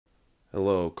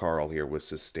Hello, Carl here with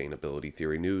Sustainability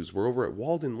Theory News. We're over at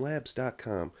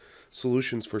waldenlabs.com,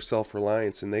 Solutions for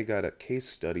Self-Reliance, and they got a case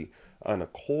study on a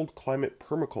cold climate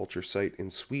permaculture site in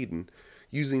Sweden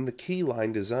using the key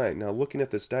line design. Now, looking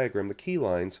at this diagram, the key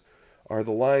lines are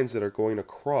the lines that are going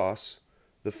across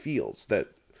the fields.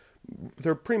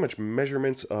 They're pretty much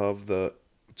measurements of the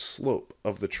slope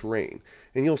of the terrain.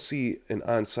 And you'll see an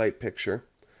on-site picture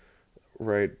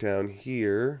right down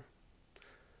here.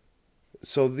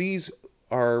 So these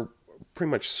are pretty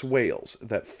much swales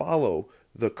that follow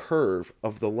the curve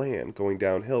of the land going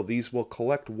downhill. These will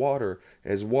collect water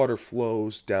as water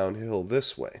flows downhill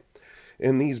this way.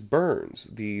 And these burns,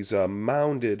 these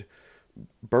mounded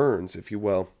burns, if you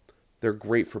will, they're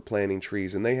great for planting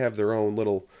trees. And they have their own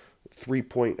little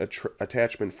three-point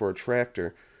attachment for a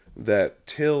tractor that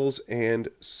tills and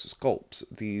sculpts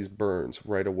these burns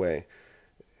right away.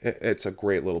 It's a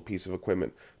great little piece of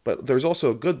equipment. But there's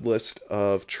also a good list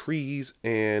of trees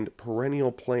and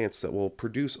perennial plants that will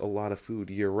produce a lot of food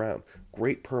year-round.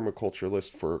 Great permaculture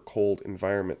list for a cold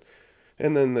environment.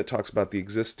 And then that talks about the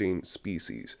existing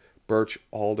species. Birch,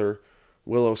 alder,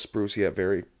 willow, spruce. Yeah,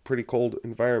 very pretty cold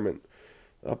environment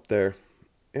up there.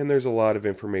 And there's a lot of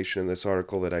information in this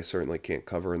article that I certainly can't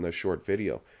cover in this short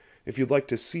video. If you'd like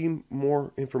to see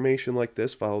more information like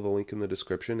this, follow the link in the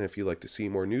description. If you'd like to see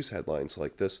more news headlines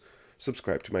like this,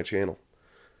 subscribe to my channel.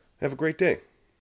 Have a great day.